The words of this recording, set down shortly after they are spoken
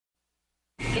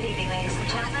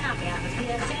gentlemen, on behalf of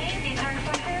PSA and the entire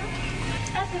flight crew,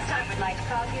 at this time we'd like to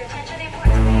call to your attention the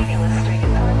importance of reading the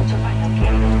illustrated card which you'll find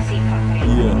located in the seat pocket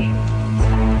of your seat. This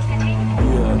card does contain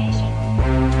important information.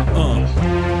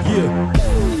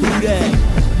 Who that?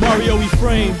 Mario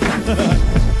Efraim.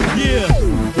 Yeah.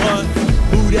 What?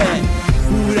 Who that?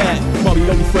 Who that?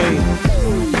 Mario Efraim.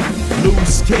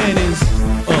 Loose cannons.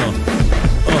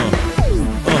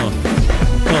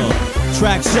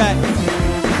 Track Shack.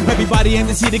 Everybody in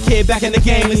to see the kid back in the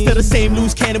game. It's still the same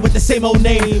loose cannon with the same old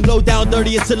name. Low down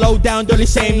dirty, it's a low down dirty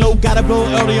shame. Low gotta blow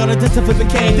early on a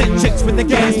disciplication. Then chicks with the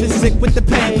gangs, been sick with the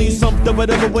pain. Leave something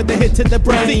whatever with the hit to the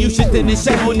brain. Then you shifting the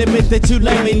shame, won't admit that you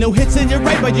lame. Ain't no hits in your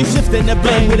right, but you shifting the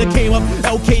blame. When it came up,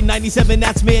 LK97,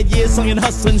 that's mad years. Singing,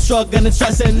 hustling, struggling, and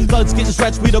stressing. Bugs getting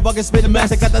stretched, we the bucket spit a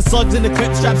mess. I got the slugs in the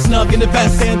crib, strapped snug in the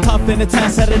vest. Staying tough in the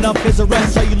test, had enough is a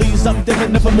rest. Try you leave something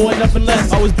different, nothing more, nothing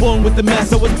less. I was born with the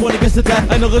mess, I was born against the death.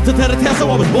 I know to tell the tale, so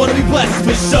I was born to be blessed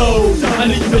for sure. I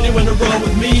know you really wanna roll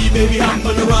with me, baby. Hop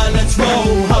on the ride, let's roll.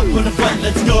 Hop on the front,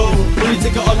 let's go. When you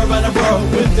take it all around the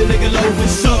world with the nigga low for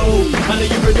sure. I know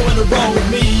you really wanna roll with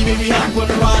me, baby. Hop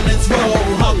on the ride, let's roll.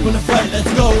 Hop on the front,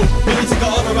 let's go. When you take it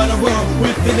all around the world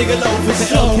with the nigga low for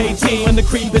sure. LK team on the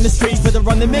creep in the streets for the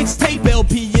run the mixtape.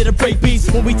 LP, yeah, the break beats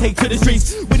when we take to the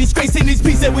streets. With these crazy in these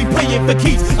pieces that we playing for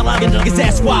keeps. A lot of niggas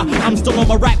ask why I'm still on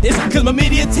my rap this, cause my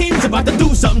media team's about to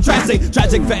do something drastic.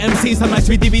 Tragic for MCs, I might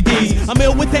sweet DVDs. I'm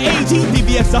ill with the AG,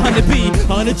 DVX 100B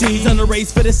 100 G's on the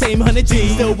race for the same 100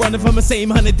 G's. Still running from the same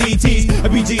 100 DTs.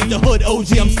 BG, the hood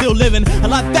OG, I'm still living. A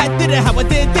lot that did it, how I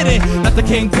did it. Not the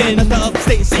kingpin, not the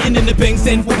upstate, sitting in the Bing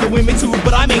Sin with the women too,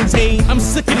 but I maintain. I'm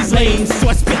sick of these lanes, so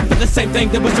I spit for the same thing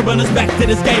that was to run us back to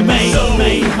this game, man. So,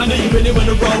 I know you really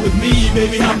wanna roll with me,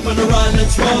 baby. Hop on the ride,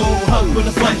 let's roll. Hop on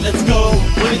the flight, let's go.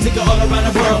 When you take it all around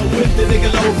the world with the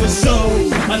nigga low for show.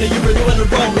 I know you really wanna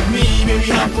roll with me,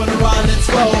 baby. Hop on the ride, let's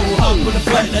roll. Hop on the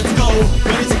flight, let's go.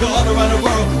 Ready to go all around the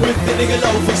world with the nigga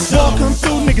low for sure. Come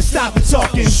through, nigga, stop the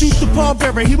talking. Shoot the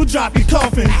pallbearer, he will drop your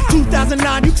coffin.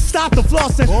 2009, you can stop the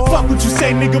flossing. Fuck what you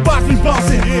say, nigga, watch me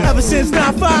bossing. Ever since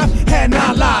 9-5, had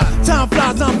 9 lives. Time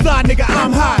flies, I'm fly, nigga,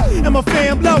 I'm high. And my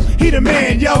fam low, he the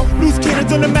man, yo. Loose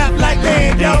cannons on the map like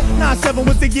land, yo. 9-7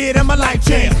 was the year that my life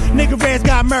changed. Nigga, Reds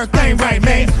got murked, ain't right,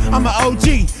 man. I'm an OG,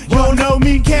 you don't know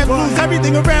me. Can't lose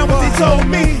everything around what they told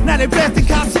me. Now they blasting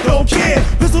cops, don't care.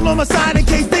 Pistol on my side in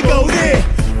case they go there.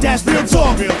 That's real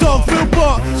talk, dog feel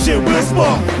bark. Shit real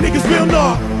smart, niggas real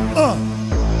knock.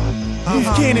 Loose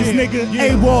cannons, nigga,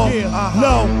 Awol,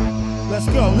 low. Let's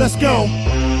go, let's go.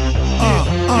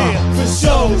 For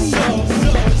sure.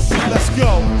 Let's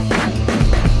go.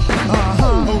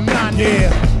 09,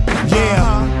 yeah.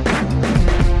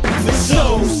 For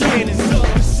sure.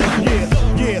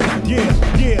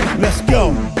 Yeah. Let's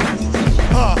go.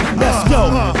 Let's go.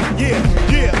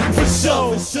 Yeah. For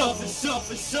sure.